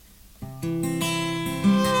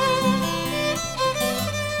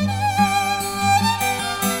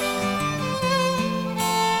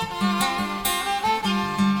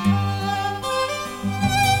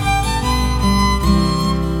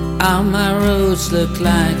roads look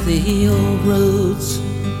like the old roads.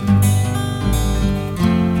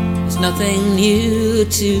 There's nothing new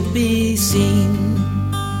to be seen,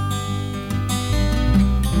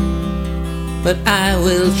 but I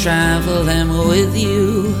will travel them with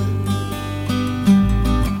you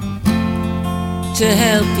to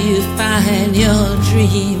help you find your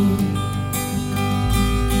dream.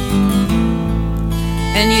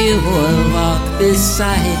 And you will walk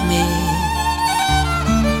beside me,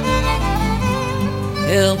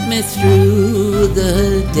 help me through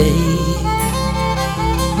the day.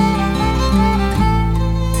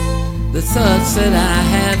 The thoughts that I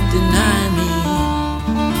have deny me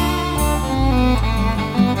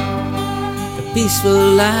a peaceful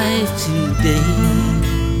life today.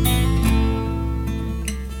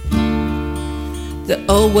 The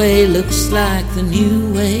old way looks like the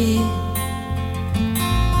new way.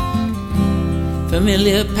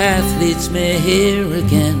 Familiar path leads me here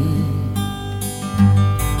again.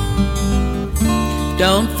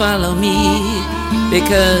 Don't follow me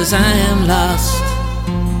because I am lost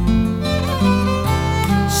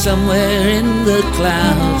somewhere in the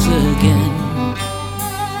clouds again.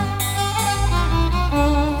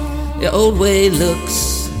 The old way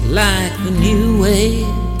looks like the new way.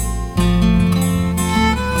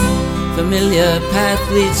 Familiar path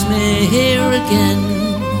leads me here again.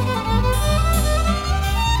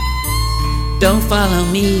 Don't follow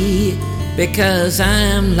me because I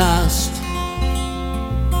am lost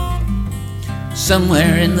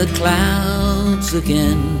somewhere in the clouds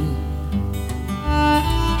again.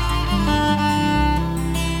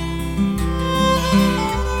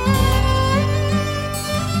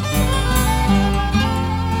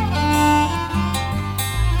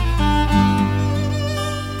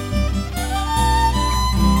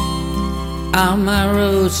 All my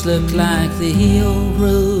roads look like the old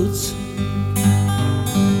roads.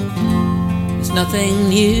 There's nothing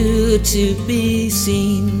new to be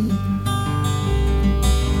seen,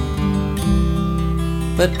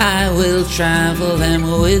 but I will travel them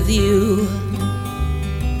with you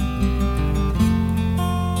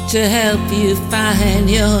to help you find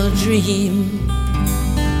your dream.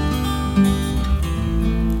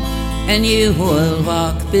 And you will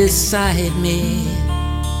walk beside me,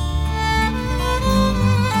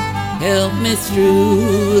 help me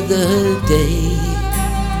through the day.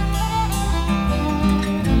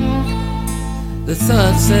 The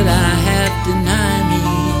thoughts that I have deny me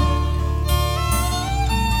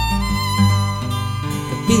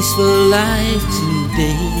a peaceful life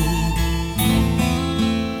today.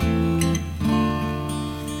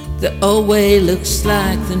 The old way looks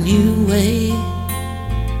like the new way.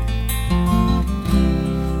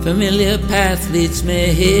 Familiar path leads me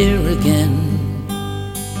here again.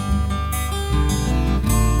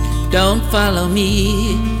 Don't follow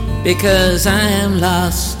me because I am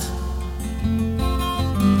lost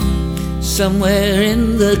somewhere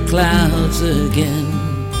in the clouds again.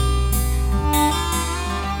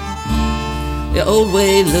 The old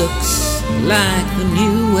way looks like the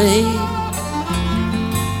new way.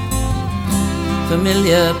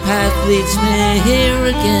 Familiar path leads me here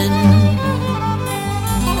again.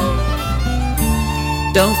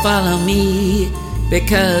 Don't follow me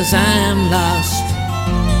because I am lost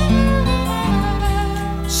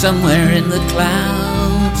somewhere in the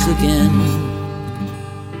clouds again.